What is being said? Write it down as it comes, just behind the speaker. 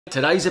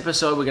Today's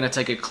episode, we're going to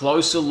take a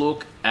closer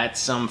look at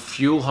some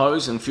fuel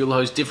hose and fuel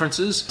hose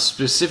differences,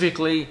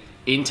 specifically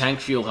in-tank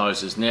fuel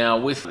hoses. Now,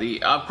 with the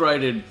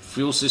upgraded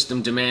fuel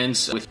system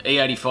demands, with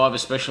E85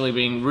 especially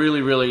being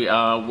really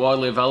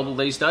widely available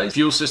these days,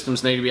 fuel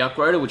systems need to be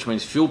upgraded, which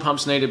means fuel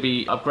pumps need to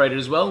be upgraded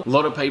as well. A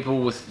lot of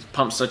people with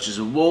pumps such as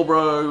a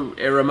walbro,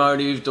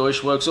 aeromotive,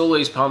 Deutschwerks, all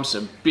these pumps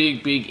are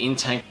big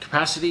in-tank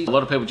capacity. A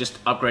lot of people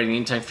just upgrading the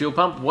in-tank fuel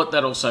pump. What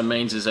that also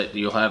means is that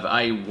you'll have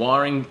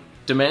wiring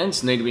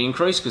demands need to be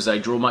increased because they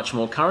draw much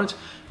more current,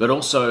 but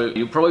also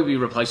you'll probably be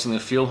replacing the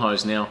fuel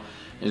hose. Now,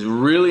 there's a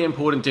really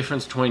important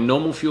difference between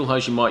normal fuel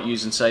hose you might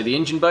use in, say, the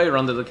engine bay or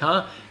under the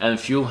car, and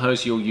the fuel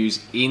hose you'll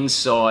use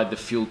inside the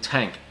fuel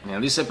tank.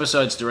 Now, this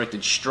episode's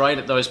directed straight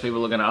at those people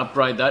who are going to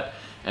upgrade that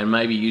and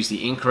maybe use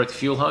the incorrect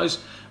fuel hose.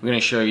 I'm going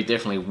to show you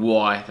definitely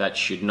why that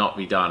should not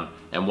be done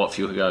and what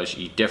fuel hose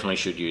you definitely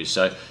should use.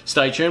 So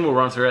stay tuned, we'll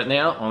run through it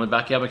now on the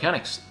Backyard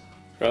Mechanics.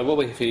 Right, what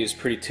we have here is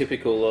pretty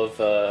typical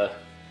of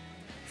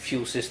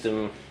fuel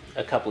system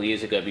a couple of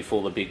years ago,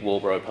 before the big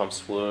walbro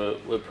pumps were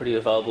pretty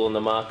available in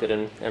the market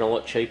and a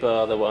lot cheaper.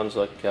 Other ones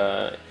like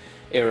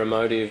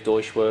aeromotive,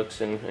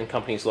 Deutschwerks and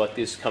companies like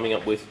this coming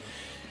up with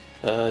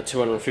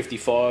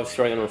 255,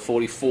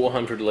 340,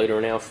 400 litre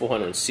an hour,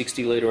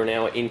 460 litre an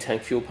hour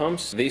in-tank fuel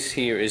pumps. This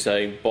here is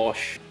a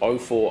Bosch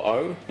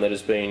 040 that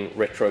has been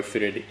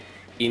retrofitted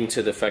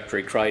into the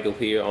factory cradle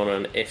here on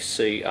an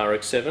FC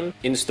RX-7.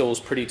 Install's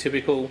pretty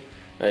typical.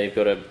 You've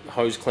got a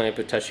hose clamp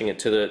attaching it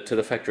to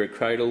the factory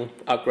cradle,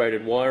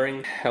 upgraded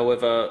wiring.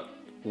 However,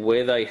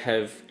 where they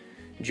have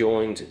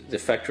joined the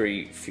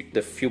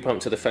fuel pump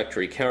to the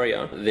factory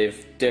carrier,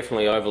 they've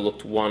definitely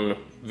overlooked one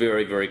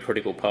very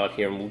critical part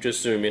here, and we'll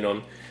just zoom in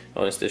on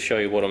this to show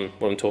you what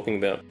I'm talking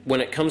about. When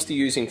it comes to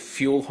using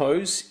fuel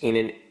hose in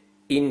an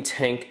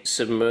in-tank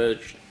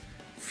submerged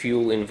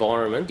fuel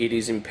environment, it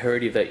is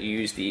imperative that you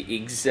use the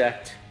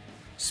exact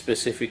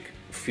specific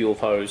fuel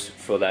hose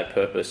for that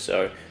purpose.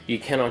 So you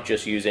cannot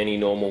just use any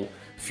normal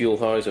fuel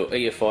hose or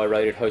EFI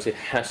rated hose. It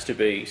has to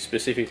be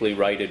specifically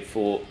rated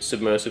for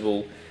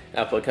submersible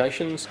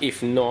applications.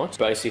 If not,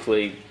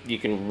 basically you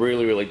can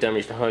really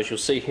damage the hose. You'll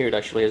see here it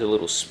actually has a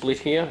little split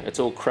here. It's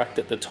all cracked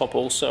at the top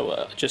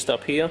also, just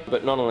up here.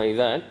 But not only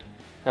that,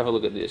 have a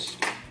look at this.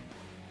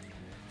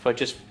 If I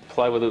just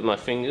play with it with my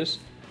fingers,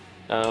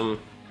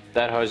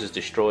 that hose is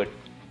destroyed.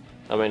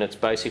 I mean, it's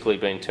basically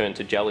been turned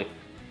to jelly.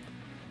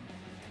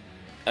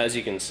 As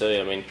you can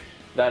see, I mean,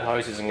 that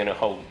hose isn't going to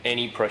hold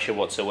any pressure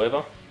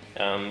whatsoever.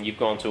 You've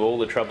gone to all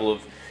the trouble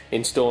of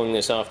installing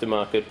this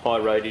aftermarket,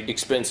 high-rated,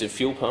 expensive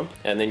fuel pump,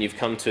 and then you've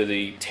come to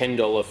the $10,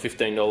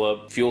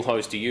 $15 fuel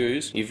hose to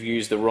use. You've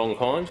used the wrong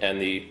kind,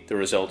 and the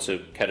results are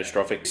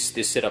catastrophic.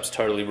 This setup's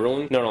totally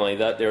ruined. Not only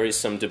that, there is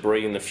some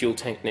debris in the fuel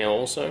tank now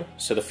also,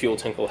 so the fuel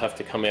tank will have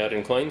to come out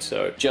and clean.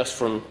 So just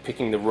from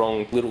picking the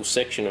wrong little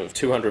section of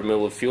 200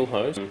 ml of fuel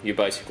hose, you're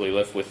basically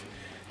left with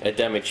a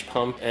damaged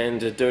pump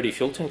and a dirty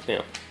fuel tank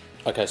now.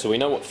 Okay, so we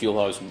know what fuel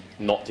hose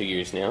not to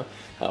use now.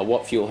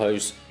 What fuel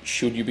hose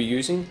should you be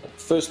using?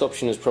 First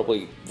option is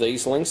probably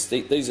these lengths.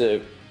 These are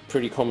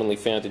pretty commonly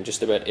found in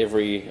just about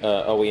every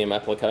OEM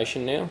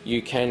application now.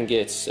 You can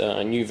get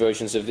new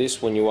versions of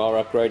this when you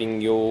are upgrading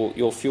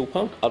your fuel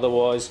pump.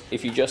 Otherwise,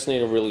 if you just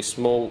need a really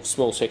small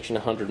section,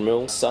 100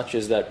 ml, such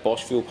as that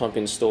Bosch fuel pump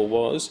install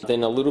was,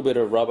 then a little bit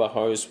of rubber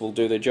hose will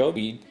do the job.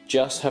 You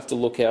just have to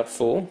look out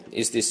for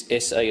is this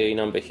SAE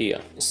number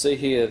here. See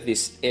here,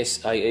 this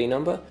SAE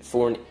number.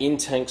 For an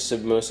in-tank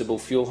submersible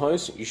fuel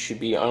hose, you should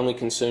be only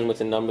concerned with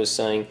the numbers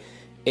saying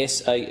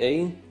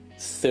SAE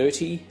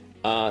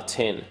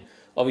 30R10.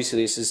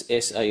 Obviously this is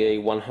SAE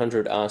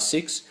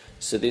 100R6,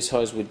 so this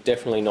hose would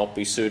definitely not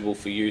be suitable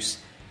for use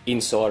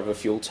inside of a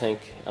fuel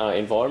tank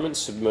environment,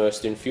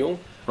 submersed in fuel.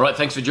 Right,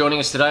 thanks for joining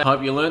us today.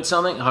 Hope you learned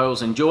something, hope it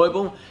was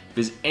enjoyable. If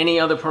there's any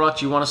other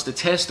product you want us to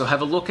test or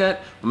have a look at,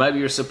 or maybe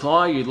you're a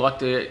supplier, you'd like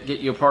to get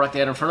your product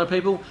out in front of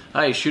people,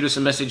 hey, shoot us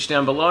a message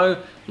down below,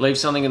 leave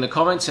something in the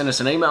comments, send us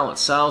an email at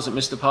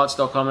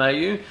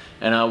sales@mrparts.com.au,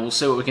 and we'll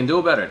see what we can do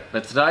about it.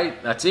 But today,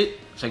 that's it.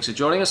 Thanks for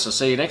joining us. I'll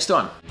see you next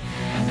time.